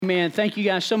Amen. Thank you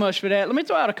guys so much for that. Let me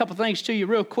throw out a couple things to you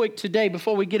real quick today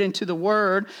before we get into the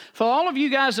Word. For all of you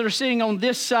guys that are sitting on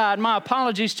this side, my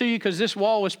apologies to you because this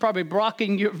wall is probably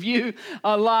blocking your view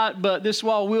a lot, but this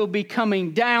wall will be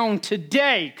coming down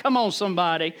today. Come on,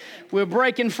 somebody. We're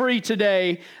breaking free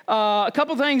today. A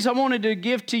couple things I wanted to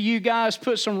give to you guys,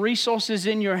 put some resources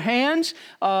in your hands.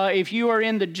 If you are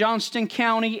in the Johnston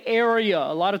County area,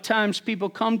 a lot of times people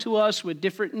come to us with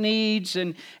different needs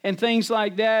and things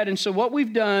like that. And so what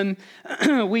we've done,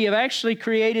 we have actually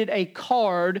created a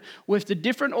card with the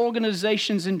different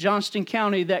organizations in Johnston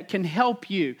County that can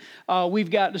help you. We've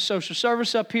got the social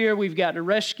service up here. We've got the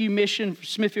rescue mission,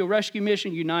 Smithfield Rescue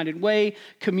Mission, United Way,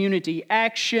 Community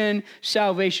Action,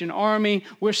 Salvation Army.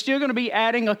 We're still going to be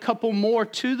adding a couple more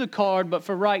to the card, but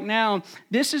for right now,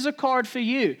 this is a card for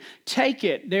you. Take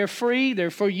it. They're free.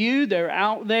 They're for you. They're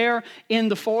out there in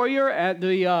the foyer at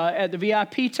the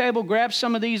VIP table. Grab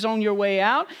some of these on your way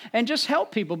out and just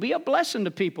help people. Be a blessing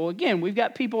to people. Again, we've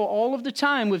got people all of the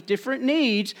time with different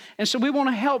needs, and so we want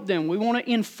to help them. We want to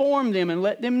inform them and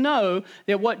let them know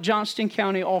that what Johnston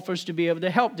County offers to be able to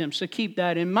help them. So keep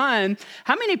that in mind.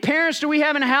 How many parents do we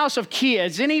have in the house of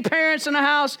kids? Any parents in the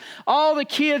house? All the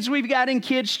kids we've got in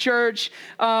kids' church.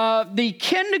 The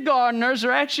kindergartners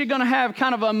are actually going to have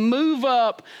kind of a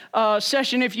move-up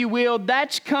session, if you will.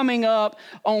 That's coming up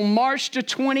on March the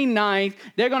 29th.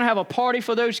 They're going to have a party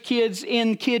for those kids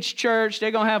in kids' church.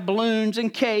 They're going to have balloons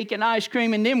and cake and ice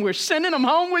cream, and then we're sending them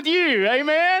home with you.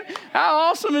 Amen? How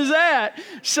awesome is that?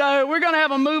 So we're going to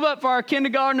have a move-up for our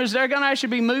kindergartners. They're going to actually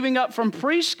be moving up from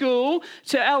preschool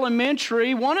to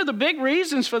elementary. One of the big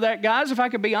reasons for that, guys, if I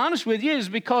could be honest with you, is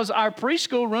because our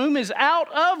preschool room is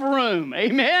out of room.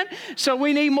 Amen? So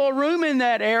we need more room in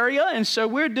that area, and so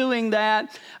we're doing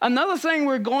that. Another thing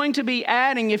we're going to be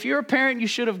adding, if you're a parent, you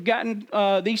should have gotten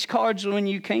these cards when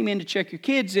you came in to check your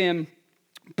kids in.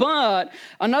 But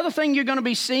another thing you're going to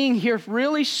be seeing here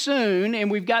really soon, and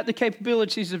we've got the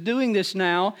capabilities of doing this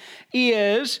now,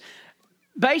 is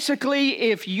basically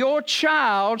if your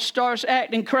child starts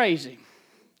acting crazy.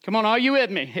 Come on, are you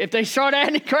with me? If they start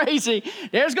acting crazy,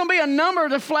 there's going to be a number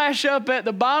to flash up at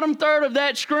the bottom third of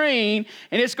that screen,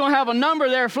 and it's going to have a number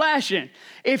there flashing.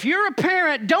 If you're a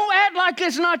parent, don't act like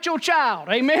it's not your child.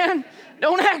 Amen?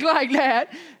 Don't act like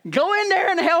that. Go in there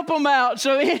and help them out.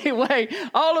 So anyway,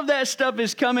 all of that stuff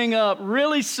is coming up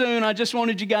really soon. I just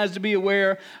wanted you guys to be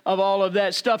aware of all of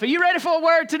that stuff. Are you ready for a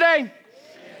word today?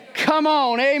 Come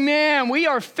on, amen. We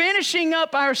are finishing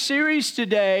up our series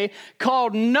today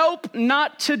called Nope,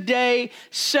 Not Today,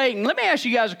 Satan. Let me ask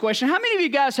you guys a question. How many of you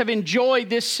guys have enjoyed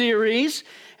this series?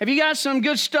 Have you got some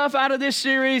good stuff out of this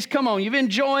series? Come on, you've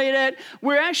enjoyed it.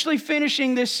 We're actually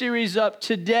finishing this series up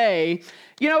today.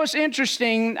 You know, it's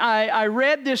interesting. I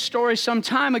read this story some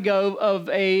time ago of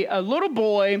a little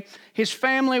boy. His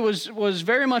family was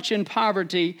very much in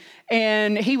poverty,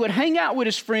 and he would hang out with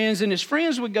his friends, and his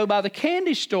friends would go by the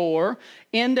candy store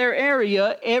in their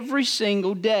area every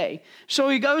single day. So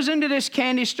he goes into this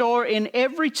candy store, and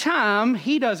every time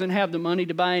he doesn't have the money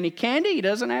to buy any candy, he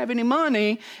doesn't have any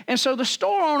money, and so the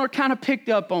store owner kind of picked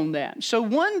up on that. So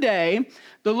one day,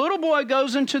 the little boy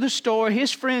goes into the store,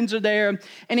 his friends are there,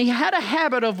 and he had a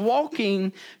habit of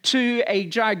walking to a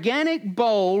gigantic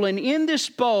bowl, and in this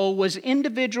bowl was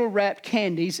individual wrapped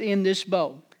candies in this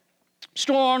bowl.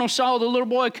 Store owner saw the little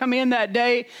boy come in that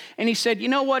day, and he said, you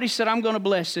know what? He said, I'm going to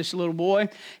bless this little boy.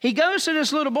 He goes to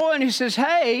this little boy, and he says,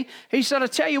 hey, he said, I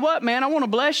tell you what, man, I want to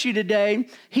bless you today.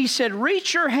 He said,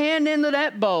 reach your hand into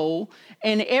that bowl,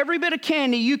 and every bit of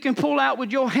candy you can pull out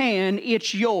with your hand,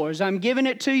 it's yours. I'm giving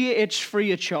it to you. It's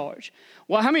free of charge.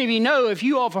 Well, how many of you know if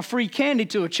you offer free candy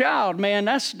to a child, man,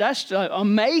 that's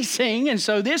amazing. And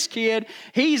so this kid,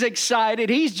 he's excited.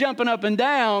 He's jumping up and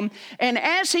down. And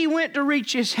as he went to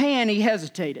reach his hand, he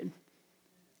hesitated.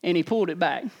 And he pulled it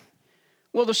back.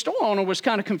 Well, the store owner was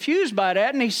kind of confused by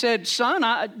that. And he said,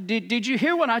 son, did you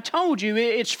hear what I told you?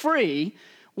 It's free.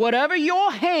 Whatever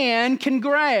your hand can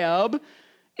grab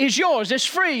is yours. It's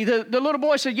free. The little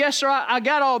boy said, yes, sir, I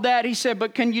got all that. He said,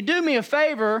 but can you do me a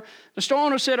favor? The store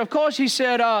owner said, of course. He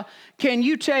said, can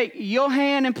you take your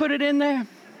hand and put it in there?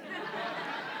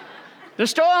 The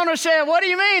store owner said, what do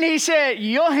you mean? He said,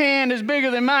 your hand is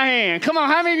bigger than my hand. Come on,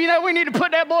 how many of you know we need to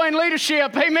put that boy in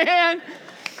leadership? Amen.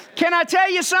 Can I tell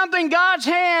you something? God's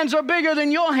hands are bigger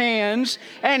than your hands,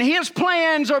 and His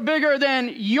plans are bigger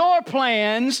than your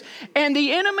plans, and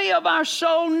the enemy of our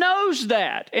soul knows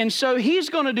that. And so he's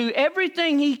going to do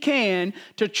everything he can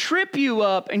to trip you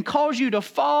up and cause you to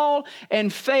fall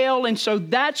and fail. And so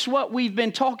that's what we've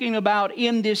been talking about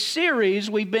in this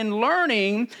series. We've been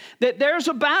learning that there's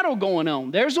a battle going on.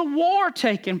 There's a war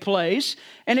taking place,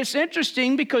 and it's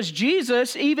interesting because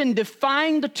Jesus even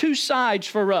defined the two sides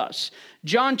for us.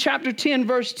 John chapter 10,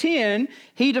 verse 10,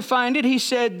 he defined it. He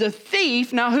said, the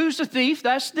thief, now who's the thief?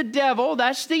 That's the devil.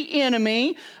 That's the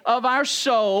enemy of our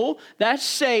soul. That's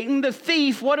Satan. The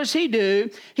thief, what does he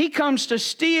do? He comes to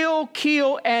steal,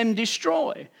 kill, and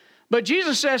destroy. But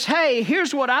Jesus says, hey,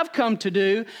 here's what I've come to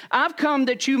do. I've come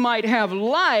that you might have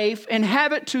life and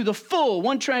have it to the full.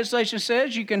 One translation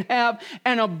says you can have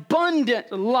an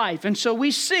abundant life. And so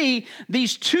we see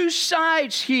these two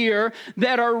sides here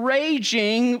that are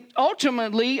raging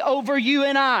ultimately over you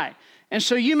and I. And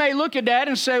so you may look at that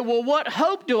and say, well, what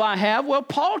hope do I have? Well,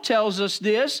 Paul tells us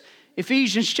this.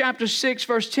 Ephesians chapter 6,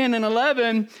 verse 10 and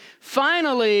 11,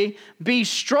 finally, be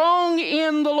strong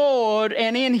in the Lord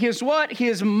and in His what?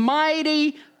 His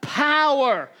mighty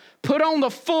power. Put on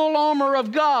the full armor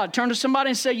of God. Turn to somebody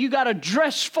and say, you got to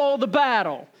dress for the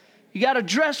battle. You got to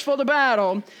dress for the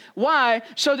battle. Why?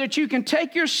 So that you can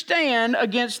take your stand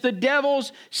against the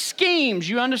devil's schemes.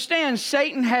 You understand,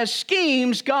 Satan has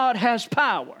schemes, God has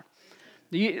power.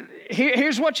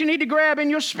 Here's what you need to grab in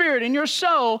your spirit, in your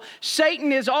soul.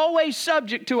 Satan is always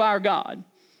subject to our God.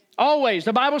 Always.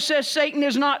 The Bible says Satan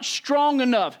is not strong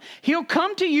enough. He'll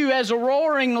come to you as a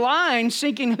roaring lion,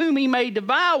 seeking whom he may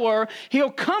devour.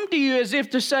 He'll come to you as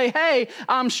if to say, hey,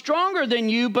 I'm stronger than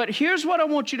you, but here's what I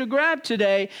want you to grab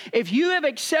today. If you have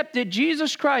accepted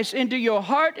Jesus Christ into your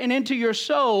heart and into your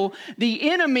soul,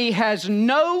 the enemy has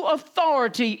no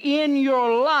authority in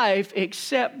your life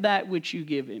except that which you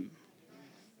give him.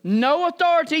 No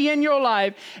authority in your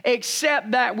life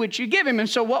except that which you give him. And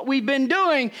so what we've been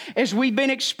doing is we've been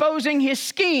exposing his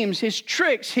schemes, his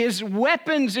tricks, his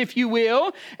weapons, if you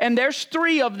will. And there's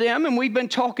three of them, and we've been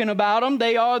talking about them.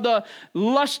 They are the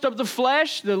lust of the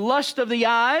flesh, the lust of the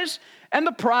eyes, and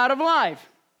the pride of life.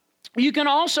 You can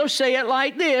also say it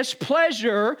like this: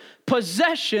 pleasure,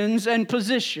 possessions, and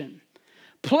position.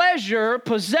 Pleasure,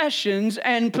 possessions,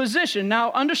 and position.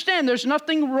 Now, understand, there's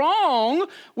nothing wrong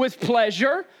with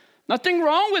pleasure, nothing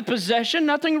wrong with possession,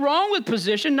 nothing wrong with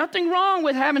position, nothing wrong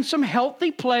with having some healthy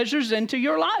pleasures into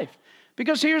your life.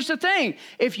 Because here's the thing,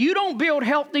 if you don't build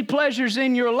healthy pleasures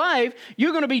in your life,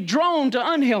 you're going to be drawn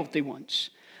to unhealthy ones.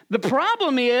 The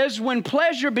problem is when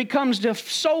pleasure becomes the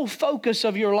sole focus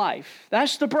of your life.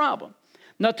 That's the problem.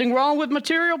 Nothing wrong with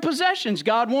material possessions.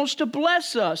 God wants to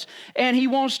bless us and He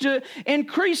wants to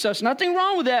increase us. Nothing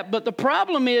wrong with that. But the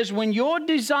problem is when your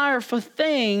desire for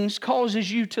things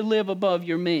causes you to live above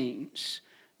your means.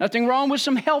 Nothing wrong with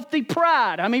some healthy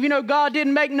pride. I mean, you know, God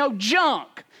didn't make no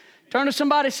junk. Turn to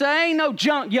somebody and say, ain't no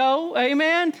junk, yo.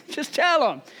 Amen? Just tell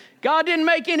them. God didn't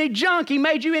make any junk. He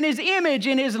made you in His image,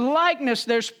 in His likeness.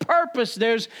 There's purpose.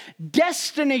 There's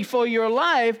destiny for your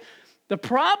life. The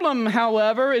problem,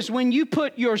 however, is when you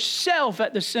put yourself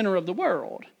at the center of the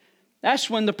world. That's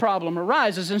when the problem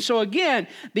arises. And so again,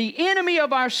 the enemy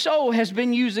of our soul has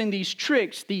been using these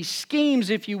tricks, these schemes,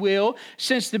 if you will,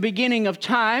 since the beginning of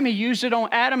time. He used it on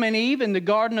Adam and Eve in the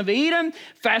Garden of Eden.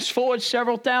 Fast forward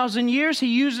several thousand years, he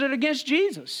used it against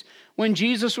Jesus. When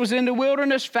Jesus was in the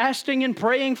wilderness fasting and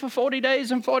praying for 40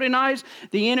 days and 40 nights,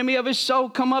 the enemy of his soul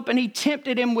come up and he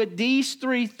tempted him with these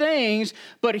three things.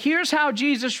 But here's how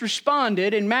Jesus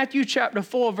responded. In Matthew chapter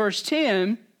 4, verse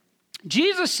 10,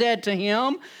 Jesus said to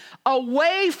him,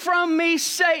 away from me,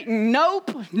 Satan.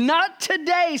 Nope, not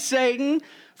today, Satan.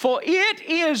 For it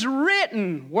is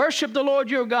written, worship the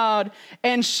Lord your God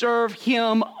and serve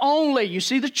Him only. You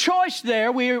see the choice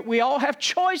there. We all have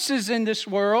choices in this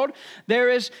world. There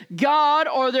is God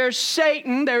or there's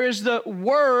Satan. There is the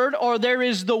Word or there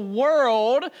is the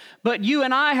world. But you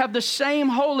and I have the same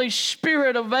Holy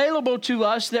Spirit available to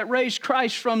us that raised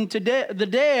Christ from the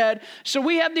dead. So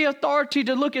we have the authority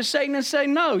to look at Satan and say,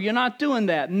 no, you're not doing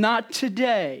that. Not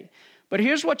today. But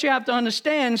here's what you have to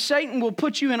understand. Satan will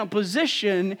put you in a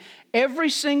position every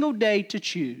single day to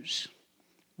choose.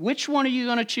 Which one are you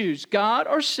going to choose? God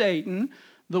or Satan,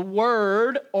 the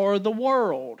Word or the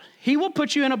world? He will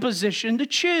put you in a position to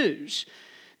choose.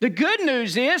 The good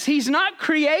news is He's not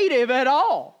creative at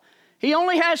all. He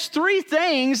only has three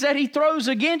things that He throws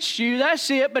against you.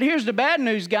 That's it. But here's the bad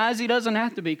news, guys. He doesn't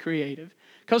have to be creative.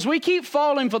 because we keep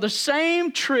falling for the same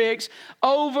tricks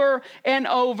over and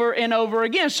over and over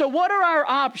again. So what are our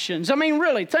options? I mean,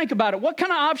 really, think about it. What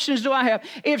kind of options do I have?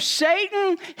 If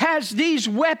Satan has these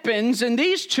weapons and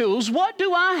these tools, what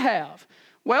do I have?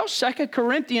 Well, 2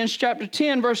 Corinthians chapter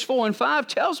 10, verse 4 and 5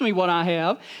 tells me what I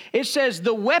have. It says,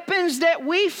 the weapons that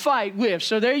we fight with.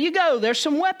 So there you go. There's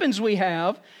some weapons we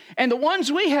have. And the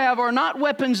ones we have are not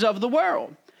weapons of the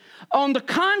world. On the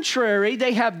contrary,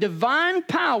 they have divine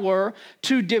power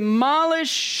to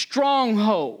demolish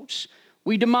strongholds.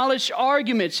 We demolish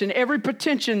arguments and every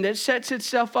pretension that sets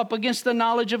itself up against the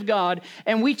knowledge of God,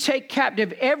 and we take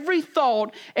captive every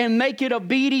thought and make it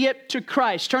obedient to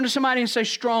Christ. Turn to somebody and say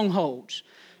strongholds.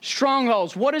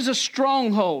 Strongholds. What is a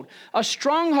stronghold? A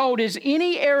stronghold is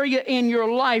any area in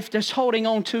your life that's holding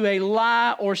on to a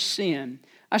lie or sin.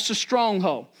 That's a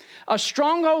stronghold. A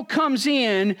stronghold comes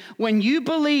in when you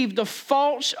believe the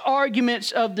false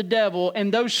arguments of the devil,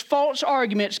 and those false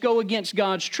arguments go against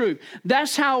God's truth.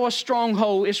 That's how a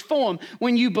stronghold is formed.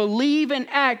 When you believe and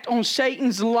act on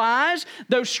Satan's lies,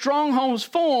 those strongholds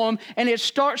form, and it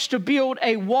starts to build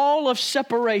a wall of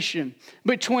separation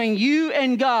between you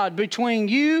and God, between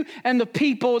you and the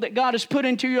people that God has put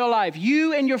into your life,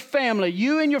 you and your family,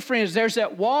 you and your friends. There's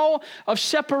that wall of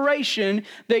separation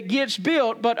that gets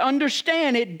built, but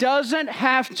understand it doesn't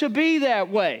have to be that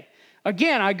way.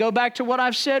 Again, I go back to what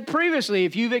I've said previously.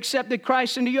 If you've accepted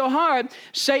Christ into your heart,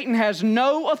 Satan has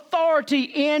no authority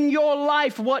in your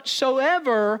life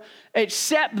whatsoever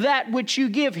except that which you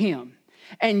give him.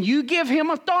 And you give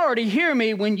him authority, hear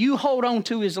me, when you hold on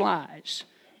to his lies.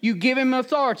 You give him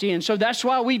authority. And so that's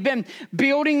why we've been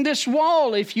building this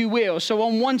wall, if you will. So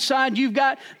on one side, you've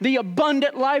got the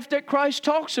abundant life that Christ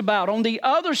talks about. On the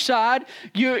other side,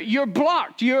 you're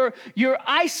blocked. You're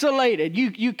isolated.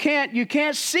 You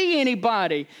can't see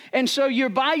anybody. And so you're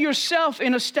by yourself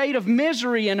in a state of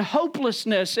misery and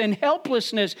hopelessness and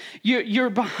helplessness.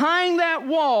 You're behind that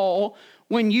wall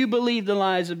when you believe the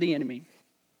lies of the enemy.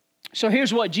 So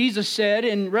here's what Jesus said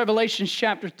in Revelation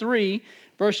chapter 3,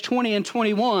 verse 20 and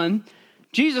 21,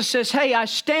 Jesus says, hey, I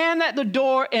stand at the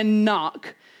door and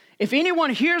knock. If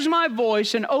anyone hears my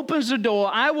voice and opens the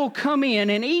door, I will come in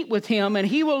and eat with him, and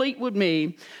he will eat with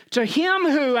me. To him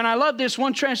who, and I love this,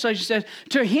 one translation says,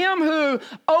 to him who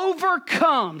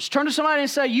overcomes. Turn to somebody and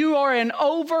say, you are an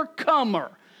overcomer.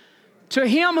 To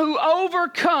him who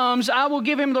overcomes, I will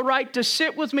give him the right to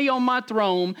sit with me on my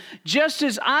throne, just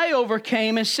as I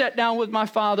overcame and sat down with my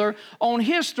Father on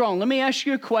his throne. Let me ask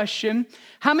you a question.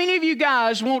 How many of you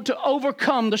guys want to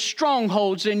overcome the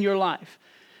strongholds in your life?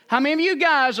 How many of you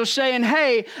guys are saying,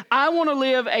 hey, I want to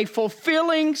live a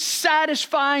fulfilling,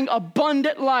 satisfying,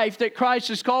 abundant life that Christ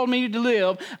has called me to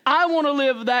live? I want to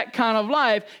live that kind of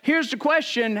life. Here's the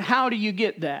question, how do you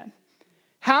get that?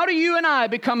 How do you and I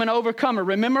become an overcomer?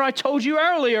 Remember, I told you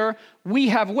earlier, we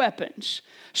have weapons.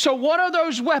 So what are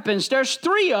those weapons? There's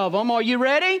 3 of them. Are you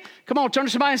ready? Come on, turn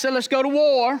to somebody and say, let's go to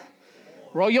war.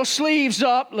 Roll your sleeves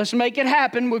up. Let's make it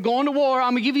happen. We're going to war.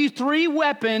 I'm going to give you 3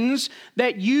 weapons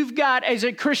that you've got as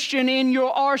a Christian in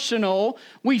your arsenal.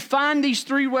 We find these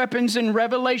 3 weapons in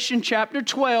Revelation chapter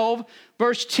 12,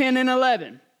 verse 10 and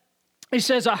 11. It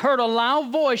says, I heard a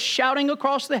loud voice shouting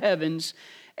across the heavens,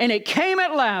 and it came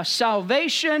at last,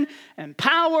 salvation and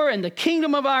power and the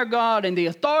kingdom of our God and the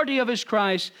authority of his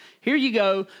Christ. Here you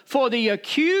go. For the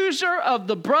accuser of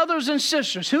the brothers and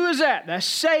sisters, who is that? That's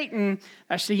Satan.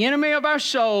 That's the enemy of our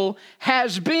soul,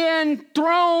 has been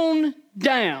thrown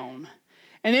down.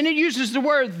 And then it uses the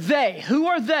word they. Who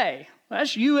are they?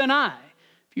 That's you and I.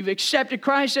 If you've accepted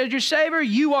Christ as your Savior,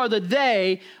 you are the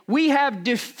they. We have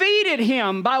defeated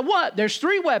him by what? There's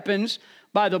 3 weapons.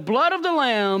 By the blood of the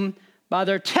Lamb, by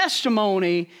their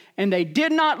testimony, and they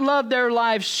did not love their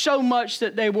lives so much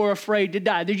that they were afraid to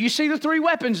die. Did you see the 3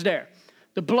 weapons there?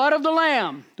 The blood of the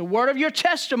Lamb, the word of your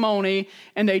testimony,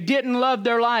 and they didn't love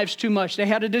their lives too much. They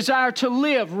had a desire to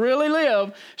live, really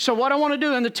live. So what I want to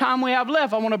do in the time we have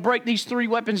left, I want to break these 3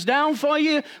 weapons down for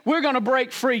you. We're going to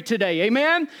break free today,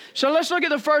 amen? So let's look at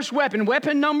the first weapon.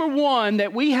 Weapon number 1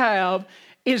 that we have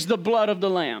is the blood of the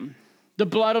Lamb. The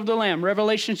blood of the Lamb.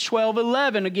 Revelation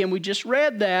 12:11. Again, we just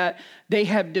read that. They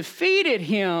have defeated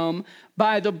him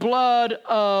by the blood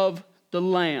of the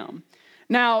Lamb.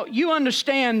 Now, you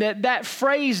understand that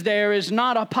phrase there is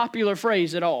not a popular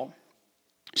phrase at all.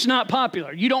 It's not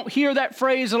popular. You don't hear that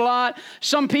phrase a lot.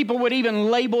 Some people would even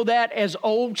label that as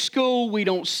old school. We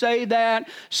don't say that.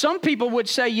 Some people would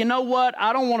say, you know what?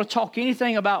 I don't want to talk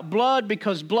anything about blood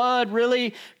because blood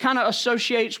really kind of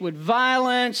associates with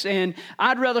violence, and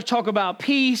I'd rather talk about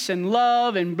peace and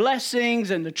love and blessings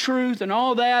and the truth and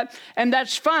all that. And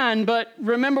that's fine, but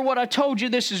remember what I told you,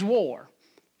 this is war.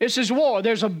 This is war.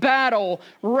 There's a battle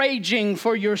raging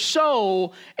for your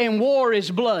soul, and war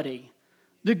is bloody.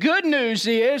 The good news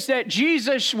is that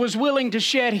Jesus was willing to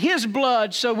shed his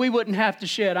blood so we wouldn't have to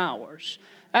shed ours.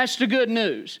 That's the good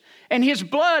news. And his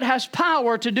blood has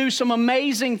power to do some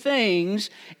amazing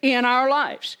things in our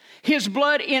lives. His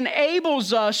blood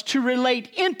enables us to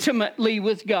relate intimately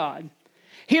with God.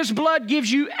 His blood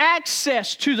gives you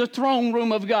access to the throne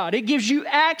room of God. It gives you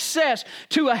access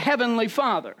to a heavenly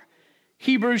Father.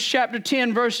 Hebrews chapter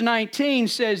 10, verse 19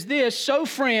 says this, so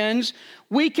friends,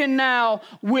 we can now,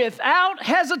 without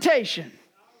hesitation,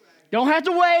 don't have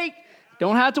to wait.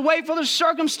 Don't have to wait for the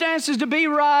circumstances to be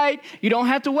right. You don't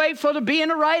have to wait for to be in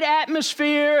the right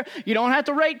atmosphere. You don't have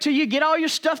to wait till you get all your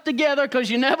stuff together, because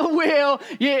you never will.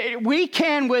 We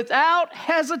can, without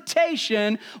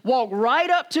hesitation, walk right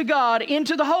up to God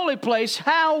into the holy place.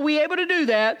 How are we able to do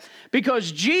that?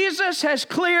 Because Jesus has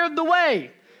cleared the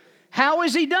way. How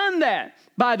has he done that?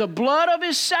 By the blood of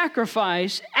his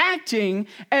sacrifice, acting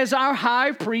as our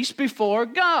high priest before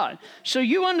God. So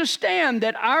you understand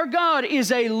that our God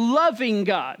is a loving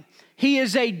God. He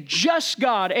is a just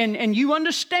God, and you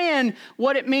understand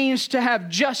what it means to have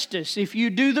justice. If you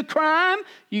do the crime,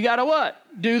 you got to what?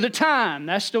 Do the time.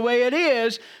 That's the way it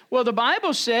is. Well, the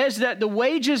Bible says that the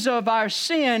wages of our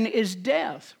sin is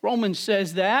death. Romans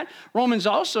says that. Romans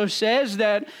also says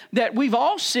that we've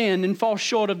all sinned and fall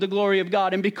short of the glory of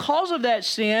God. And because of that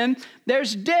sin,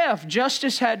 there's death.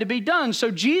 Justice had to be done. So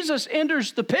Jesus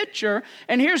enters the picture,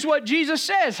 and here's what Jesus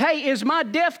says. Hey, is my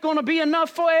death going to be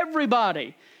enough for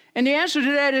everybody? And the answer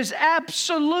to that is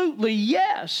absolutely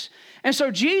yes. And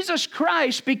so Jesus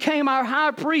Christ became our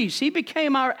high priest. He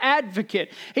became our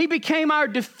advocate. He became our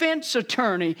defense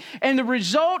attorney. And the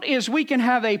result is we can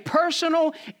have a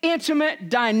personal, intimate,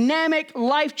 dynamic,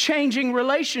 life-changing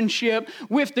relationship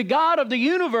with the God of the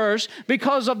universe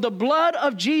because of the blood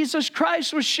of Jesus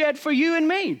Christ was shed for you and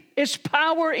me. It's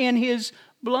power in his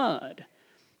blood.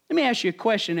 Let me ask you a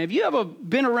question. Have you ever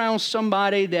been around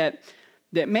somebody that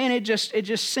man, it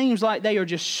just seems like they are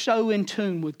just so in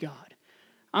tune with God?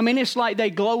 I mean, it's like they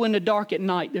glow in the dark at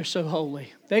night. They're so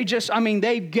holy.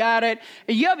 They've got it.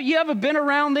 You ever been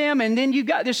around them and then you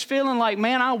got this feeling like,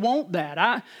 man, I want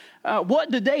that.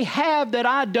 What do they have that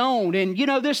I don't? And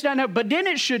this, that, and that. But then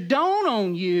it should dawn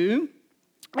on you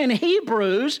in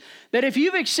Hebrews that if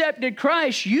you've accepted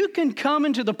Christ, you can come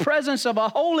into the presence of a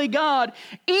holy God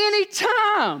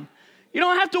anytime. You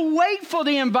don't have to wait for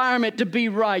the environment to be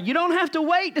right. You don't have to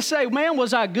wait to say, man,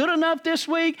 was I good enough this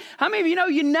week? How many of you know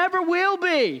you never will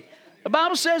be? The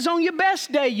Bible says on your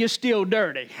best day, you're still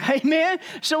dirty. Amen?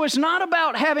 So it's not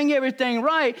about having everything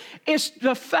right. It's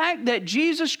the fact that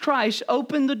Jesus Christ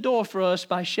opened the door for us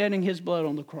by shedding his blood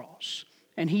on the cross.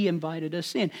 And he invited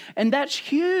us in. And that's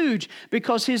huge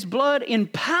because his blood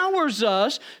empowers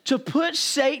us to put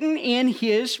Satan in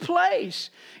his place.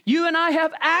 You and I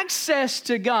have access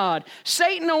to God.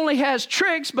 Satan only has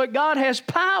tricks, but God has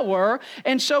power.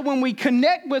 And so when we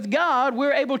connect with God,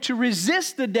 we're able to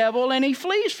resist the devil and he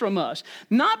flees from us.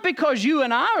 Not because you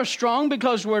and I are strong,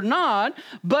 because we're not,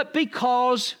 but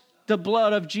because the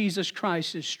blood of Jesus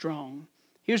Christ is strong.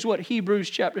 Here's what Hebrews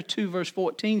chapter 2, verse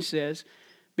 14 says.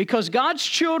 Because God's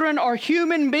children are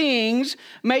human beings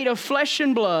made of flesh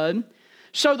and blood,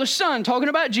 so the Son, talking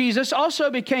about Jesus,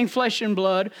 also became flesh and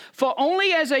blood. For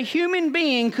only as a human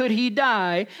being could he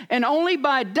die, and only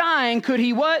by dying could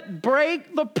he what?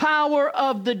 Break the power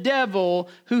of the devil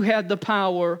who had the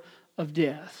power of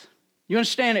death. You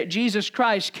understand that Jesus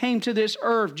Christ came to this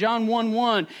earth. John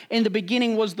 1:1, in the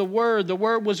beginning was the Word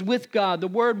was with God, the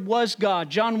Word was God.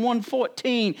 John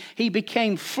 1:14, he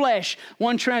became flesh.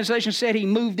 One translation said he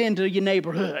moved into your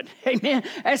neighborhood. Amen.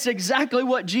 That's exactly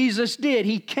what Jesus did.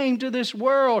 He came to this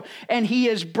world and he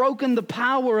has broken the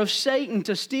power of Satan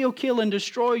to steal, kill, and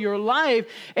destroy your life.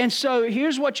 And so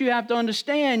here's what you have to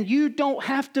understand. You don't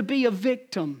have to be a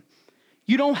victim.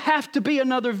 You don't have to be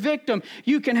another victim.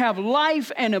 You can have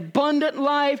life and abundant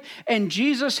life. And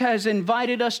Jesus has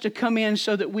invited us to come in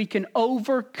so that we can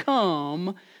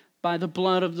overcome by the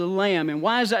blood of the Lamb. And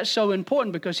why is that so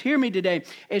important? Because hear me today,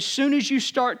 as soon as you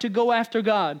start to go after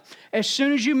God, as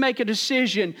soon as you make a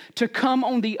decision to come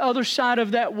on the other side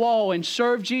of that wall and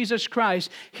serve Jesus Christ,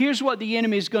 here's what the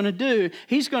enemy is going to do.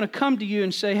 He's going to come to you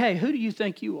and say, hey, who do you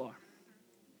think you are?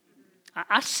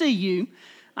 I see you.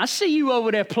 I see you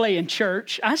over there playing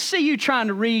church. I see you trying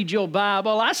to read your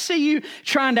Bible. I see you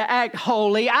trying to act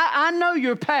holy. I know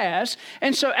your past.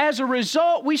 And so as a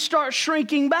result, we start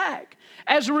shrinking back.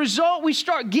 As a result, we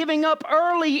start giving up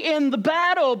early in the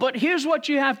battle. But here's what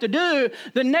you have to do.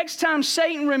 The next time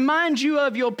Satan reminds you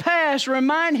of your past,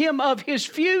 remind him of his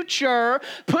future,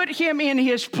 put him in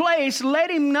his place, let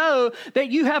him know that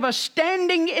you have a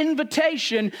standing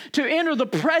invitation to enter the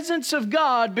presence of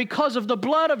God because of the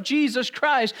blood of Jesus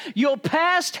Christ. Your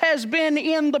past has been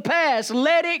in the past.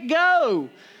 Let it go.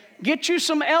 Get you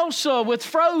some Elsa with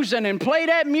Frozen and play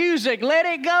that music. Let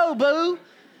it go, boo.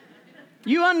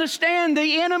 You understand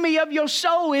the enemy of your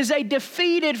soul is a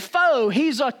defeated foe.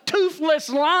 He's a toothless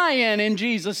lion in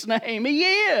Jesus' name. He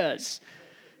is.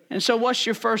 And so what's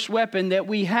your first weapon that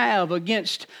we have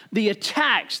against the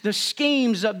attacks, the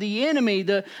schemes of the enemy,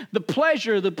 the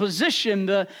pleasure, the position,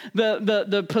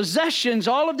 the possessions,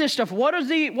 all of this stuff? What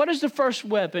is the first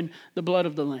weapon? The blood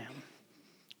of the Lamb.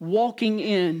 Walking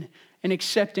in and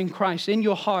accepting Christ in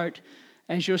your heart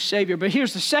as your Savior. But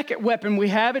here's the second weapon we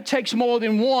have. It takes more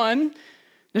than one.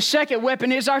 The second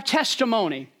weapon is our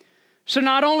testimony. So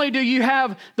not only do you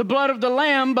have the blood of the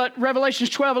Lamb, but Revelation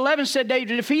 12:11 said they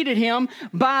defeated him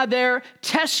by their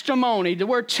testimony. The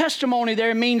word testimony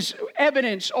there means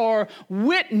evidence or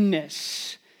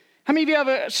witness. How many of you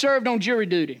ever served on jury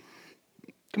duty?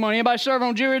 Come on, anybody serve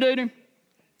on jury duty?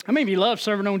 How many of you love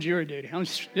serving on jury duty? I'm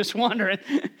just wondering.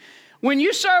 When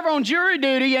you serve on jury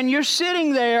duty and you're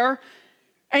sitting there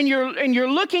and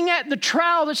you're looking at the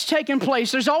trial that's taking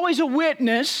place, there's always a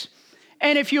witness.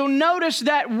 And if you'll notice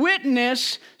that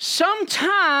witness,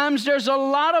 sometimes there's a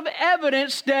lot of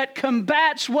evidence that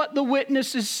combats what the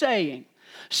witness is saying.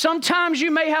 Sometimes you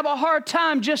may have a hard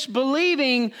time just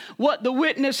believing what the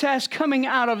witness has coming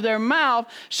out of their mouth.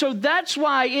 So that's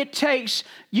why it takes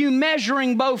you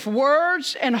measuring both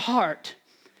words and heart.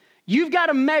 You've got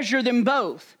to measure them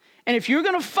both. And if you're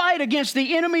going to fight against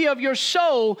the enemy of your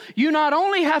soul, you not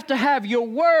only have to have your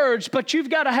words, but you've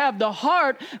got to have the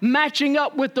heart matching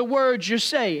up with the words you're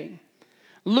saying.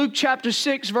 Luke chapter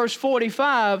 6, verse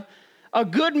 45, a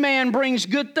good man brings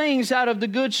good things out of the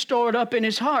good stored up in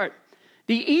his heart.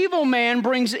 The evil man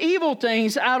brings evil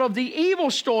things out of the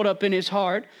evil stored up in his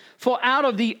heart. For out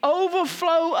of the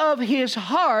overflow of his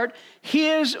heart,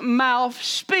 his mouth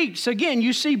speaks. Again,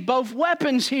 you see both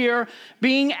weapons here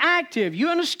being active. You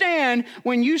understand,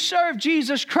 when you serve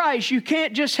Jesus Christ, you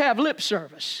can't just have lip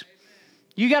service.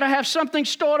 You got to have something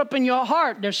stored up in your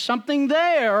heart. There's something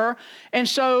there. And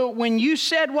so when you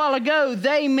said a while ago,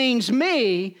 they means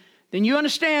me, then you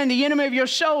understand the enemy of your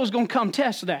soul is going to come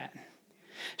test that.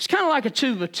 It's kind of like a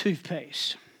tube of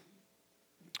toothpaste.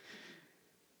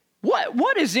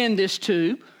 What is in this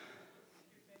tube?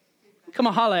 Come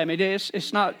on, holler at me.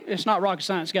 It's not rocket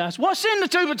science, guys. What's in the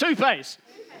tube of toothpaste?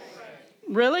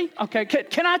 Really? Okay.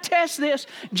 Can I test this?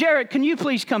 Jared, can you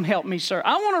please come help me, sir?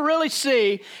 I want to really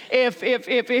see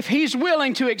if he's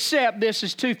willing to accept this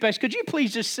as toothpaste. Could you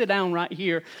please just sit down right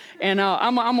here? And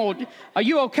are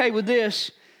you okay with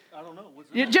this? I don't know.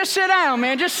 Just sit down,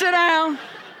 man. Just sit down.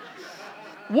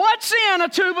 What's in a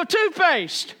tube of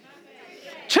toothpaste?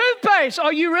 Toothpaste.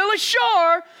 Are you really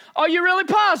sure? Are you really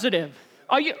positive?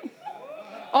 Are you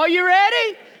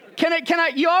ready? Can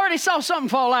I? You already saw something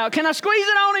fall out. Can I squeeze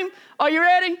it on him? Are you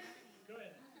ready? Go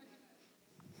ahead.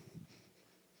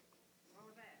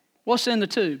 What's in the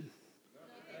tube?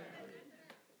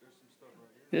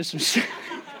 There's some stuff right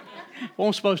here. There's some.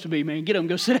 Won't supposed to be, man. Get up and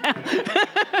go sit down.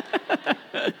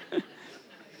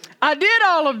 I did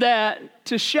all of that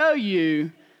to show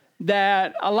you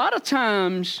that a lot of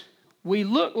times we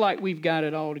look like we've got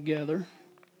it all together.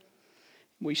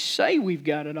 We say we've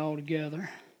got it all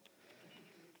together,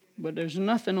 but there's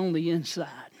nothing on the inside.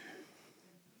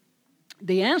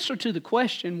 The answer to the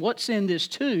question, what's in this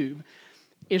tube,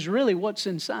 is really what's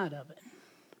inside of it.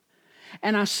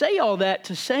 And I say all that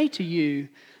to say to you,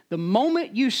 the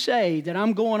moment you say that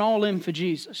I'm going all in for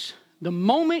Jesus, the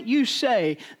moment you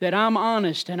say that I'm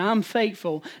honest and I'm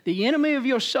faithful, the enemy of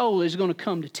your soul is going to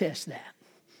come to test that.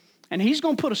 And he's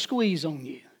going to put a squeeze on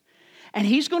you. And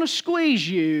he's going to squeeze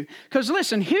you. Because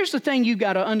listen, here's the thing you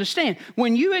got to understand.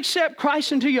 When you accept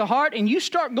Christ into your heart and you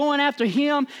start going after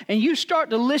him and you start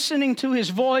to listening to his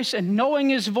voice and knowing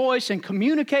his voice and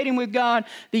communicating with God,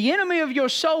 the enemy of your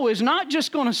soul is not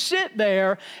just going to sit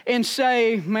there and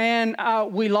say, man,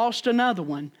 we lost another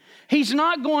one. He's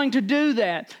not going to do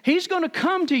that. He's going to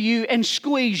come to you and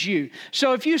squeeze you.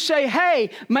 So if you say,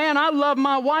 hey, man, I love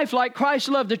my wife like Christ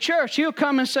loved the church, he'll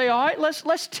come and say, all right,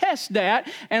 let's test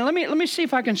that. And let me see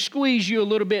if I can squeeze you a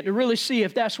little bit to really see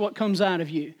if that's what comes out of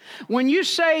you. When you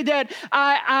say that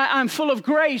I'm full of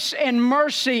grace and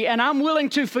mercy and I'm willing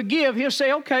to forgive, he'll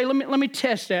say, okay, let me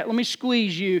test that. Let me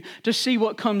squeeze you to see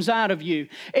what comes out of you.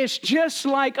 It's just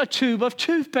like a tube of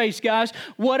toothpaste, guys.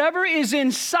 Whatever is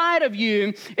inside of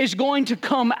you is going to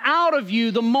come out of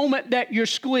you the moment that you're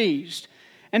squeezed.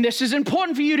 And this is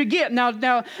important for you to get. Now,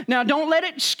 don't let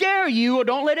it scare you or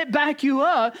don't let it back you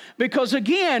up, because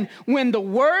again, when the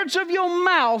words of your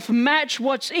mouth match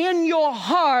what's in your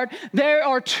heart, there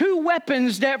are two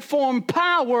weapons that form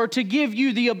power to give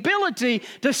you the ability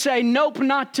to say, nope,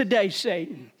 not today,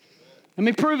 Satan. Let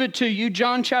me prove it to you.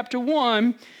 John chapter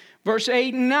 1, verse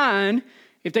 8 and 9.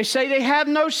 If they say they have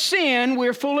no sin,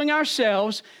 we're fooling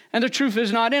ourselves, and the truth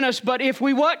is not in us. But if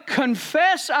we what?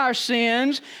 Confess our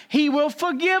sins, He will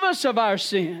forgive us of our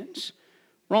sins.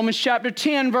 Romans chapter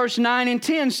 10, verse 9 and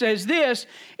 10 says this: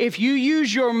 if you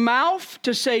use your mouth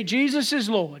to say Jesus is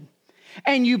Lord,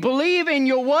 and you believe in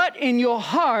your what? In your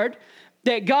heart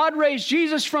that God raised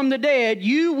Jesus from the dead,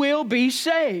 you will be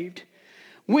saved.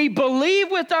 We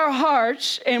believe with our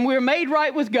hearts and we're made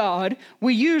right with God.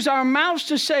 We use our mouths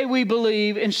to say we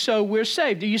believe, and so we're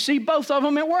saved. Do you see both of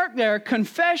them at work there?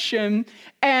 Confession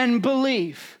and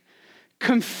belief.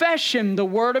 Confession, the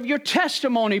word of your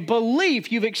testimony.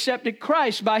 Belief, you've accepted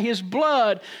Christ by His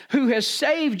blood who has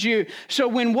saved you. So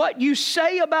when what you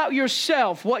say about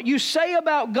yourself, what you say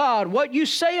about God, what you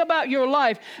say about your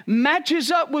life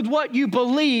matches up with what you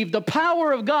believe, the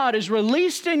power of God is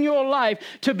released in your life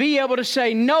to be able to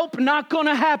say, nope, not going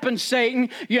to happen, Satan.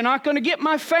 You're not going to get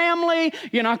my family.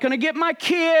 You're not going to get my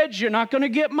kids. You're not going to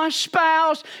get my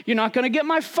spouse. You're not going to get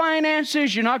my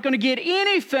finances. You're not going to get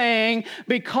anything,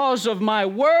 because of my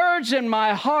words and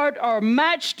my heart are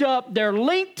matched up. They're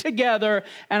linked together,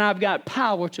 and I've got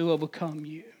power to overcome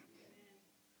you.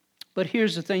 But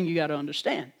here's the thing you got to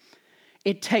understand.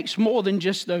 It takes more than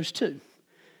just those two.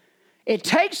 It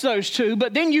takes those two,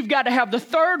 but then you've got to have the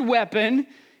third weapon.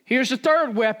 Here's the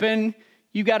third weapon.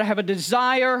 You've got to have a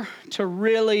desire to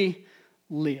really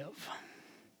live.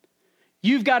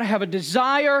 You've got to have a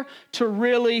desire to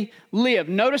really live.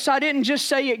 Notice I didn't just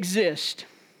say exist.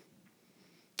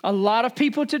 A lot of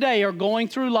people today are going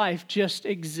through life just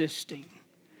existing.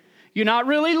 You're not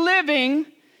really living.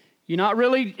 You're not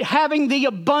really having the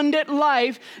abundant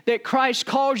life that Christ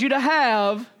calls you to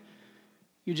have.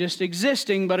 You're just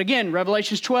existing. But again,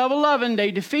 Revelation 12:11, they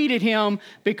defeated Him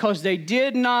because they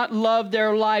did not love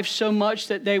their life so much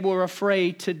that they were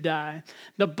afraid to die.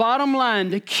 The bottom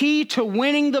line, the key to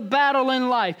winning the battle in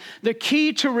life, the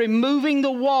key to removing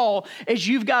the wall, is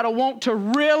you've got to want to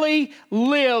really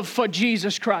live for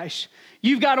Jesus Christ.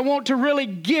 You've got to want to really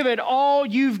give it all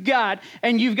you've got,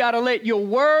 and you've got to let your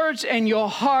words and your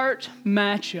heart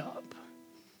match up.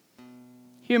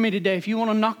 Hear me today. If you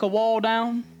want to knock a wall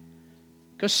down,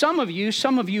 because some of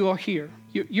you are here.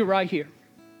 You're right here.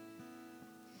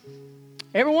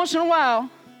 Every once in a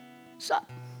while, what's up?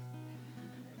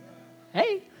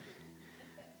 Hey.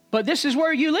 But this is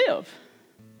where you live.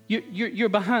 You're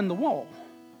behind the wall.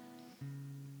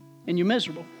 And you're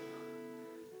miserable.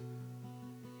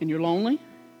 And you're lonely.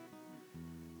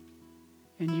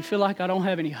 And you feel like I don't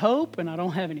have any hope and I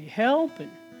don't have any help.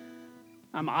 And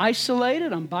I'm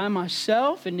isolated, I'm by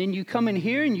myself, and then you come in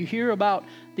here and you hear about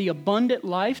the abundant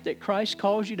life that Christ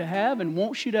calls you to have and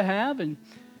wants you to have, and,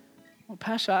 well,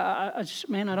 Pastor, I just,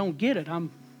 man, I don't get it.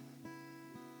 I'm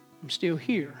still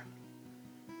here.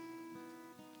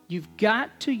 You've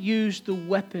got to use the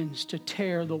weapons to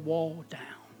tear the wall down.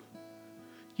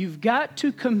 You've got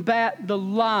to combat the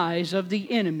lies of the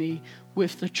enemy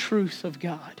with the truth of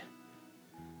God.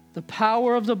 The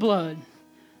power of the blood,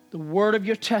 the word of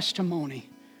your testimony,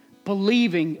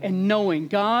 believing and knowing,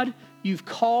 God, you've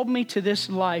called me to this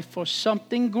life for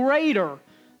something greater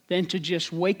than to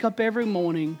just wake up every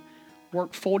morning,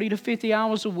 work 40 to 50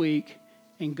 hours a week,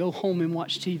 and go home and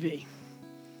watch TV.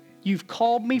 You've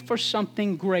called me for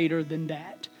something greater than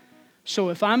that. So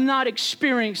if I'm not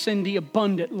experiencing the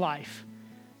abundant life,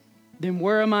 then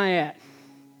where am I at?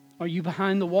 Are you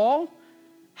behind the wall?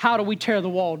 How do we tear the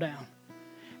wall down?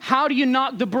 How do you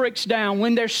knock the bricks down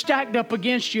when they're stacked up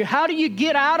against you? How do you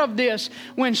get out of this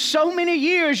when so many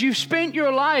years you've spent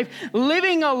your life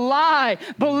living a lie,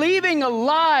 believing a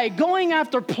lie, going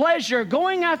after pleasure,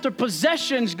 going after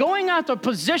possessions, going after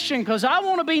position because I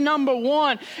want to be number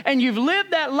one, and you've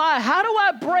lived that lie? How do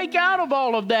I break out of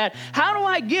all of that? How do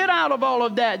I get out of all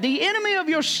of that? The enemy of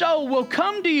your soul will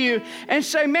come to you and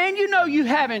say, man, you know you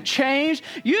haven't changed.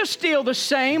 You're still the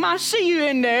same. I see you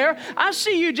in there. I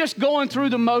see you just going through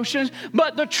the emotions.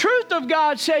 But the truth of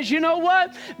God says, you know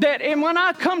what? That when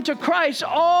I come to Christ,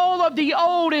 all of the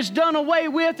old is done away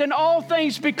with and all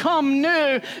things become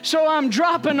new. So I'm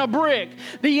dropping a brick.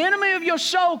 The enemy of your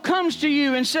soul comes to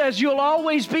you and says, you'll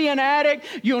always be an addict.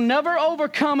 You'll never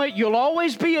overcome it. You'll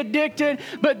always be addicted.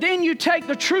 But then you take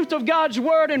the truth of God's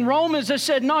word in Romans that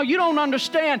said, no, you don't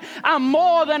understand. I'm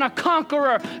more than a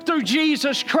conqueror through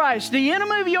Jesus Christ. The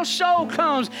enemy of your soul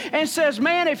comes and says,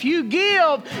 man, if you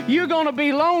give, you're going to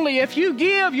be lonely. If you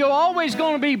give, you're always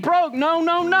going to be broke. No,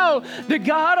 no, no. The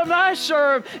God of I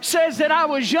serve says that I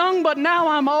was young, but now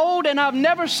I'm old, and I've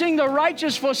never seen the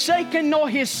righteous forsaken, nor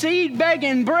his seed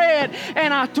begging bread.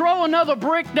 And I throw another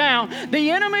brick down.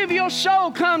 The enemy of your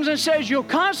soul comes and says, you'll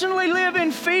constantly live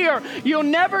in fear. You'll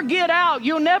never get out.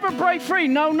 You'll never break free.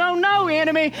 No, no, no,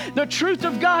 enemy. The truth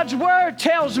of God's word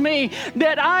tells me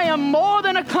that I am more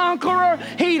than a conqueror.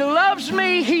 He loves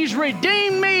me. He's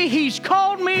redeemed me. He's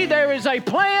called me. There is a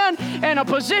plan and a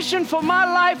position for my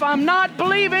life. I'm not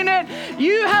believing it.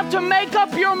 You have to make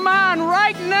up your mind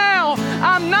right now.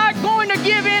 I'm not going to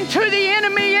give in to the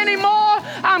enemy anymore.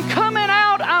 I'm coming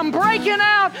out. I'm breaking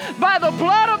out by the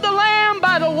blood of the Lamb,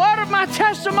 by the word of my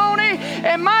testimony,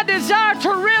 and my desire to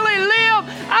really live.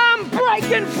 I'm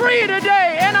breaking free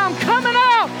today, and I'm coming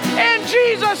out in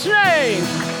Jesus' name.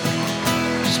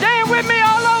 Stand with me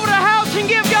all over the house and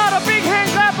give God a big hand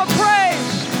clap of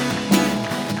praise.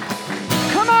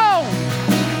 Come on.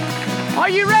 Are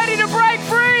you ready to break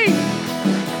free?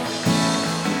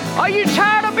 Are you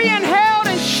tired of being held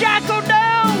and shackled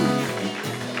down?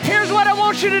 Here's what I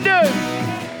want you to do.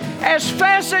 As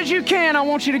fast as you can, I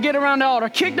want you to get around the altar.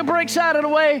 Kick the bricks out of the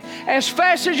way. As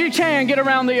fast as you can, get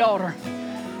around the altar.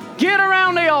 Get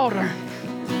around the altar.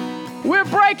 We're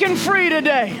breaking free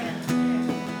today.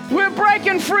 We're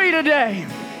breaking free today.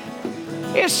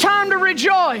 It's time to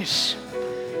rejoice.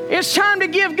 It's time to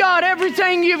give God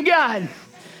everything you've got.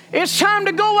 It's time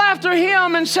to go after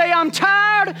Him and say, I'm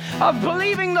tired of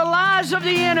believing the lies of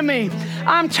the enemy.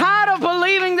 I'm tired of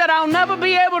believing that I'll never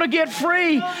be able to get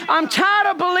free. I'm tired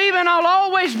of believing I'll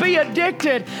always be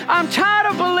addicted. I'm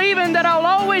tired of believing that I'll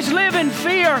always live in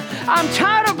fear. I'm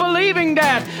tired of believing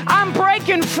that. I'm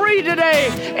breaking free today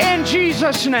in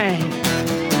Jesus' name.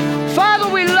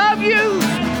 Father, we love you.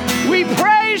 We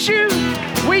praise you.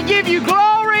 We give you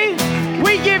glory.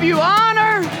 We give you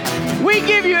honor. We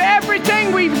give you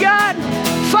everything we've got.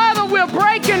 Father, we're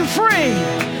breaking free.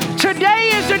 Today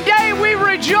is the day we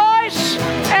rejoice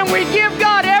and we give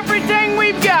God everything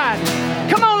we've got.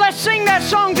 Come on, let's sing that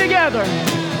song together.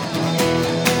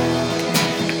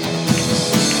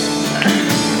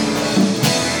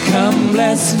 Come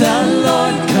bless the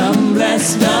Lord, come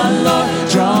bless the Lord.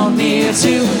 Draw near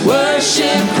to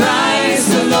worship Christ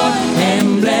the Lord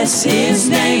and bless His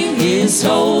name, His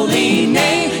holy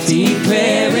name,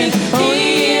 declaring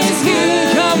He is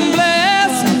good. Come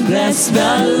bless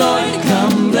the Lord,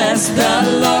 come bless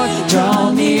the Lord.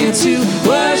 Draw near to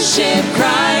worship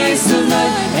Christ the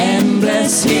Lord and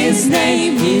bless His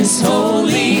name, His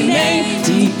holy name,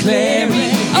 declaring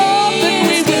oh, that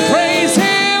we would praise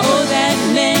Him.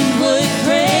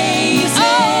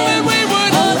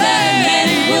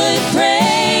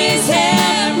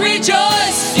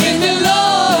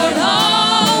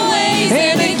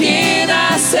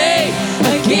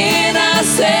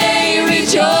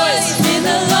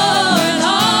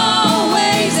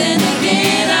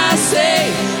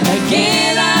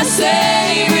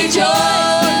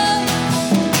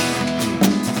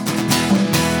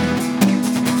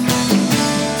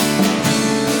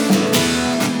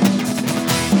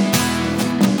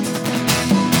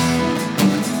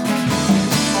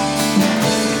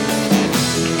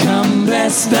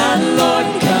 Bless the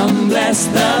Lord, come bless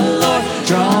the Lord.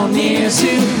 Draw near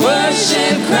to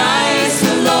worship Christ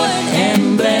the Lord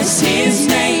and bless His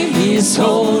name, His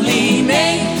holy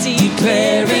name,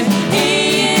 declaring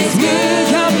He is good.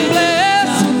 Come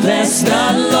bless the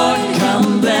Lord,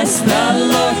 come bless the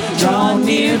Lord. Draw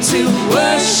near to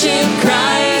worship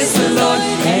Christ the Lord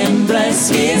and bless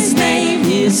His name,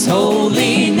 His holy name.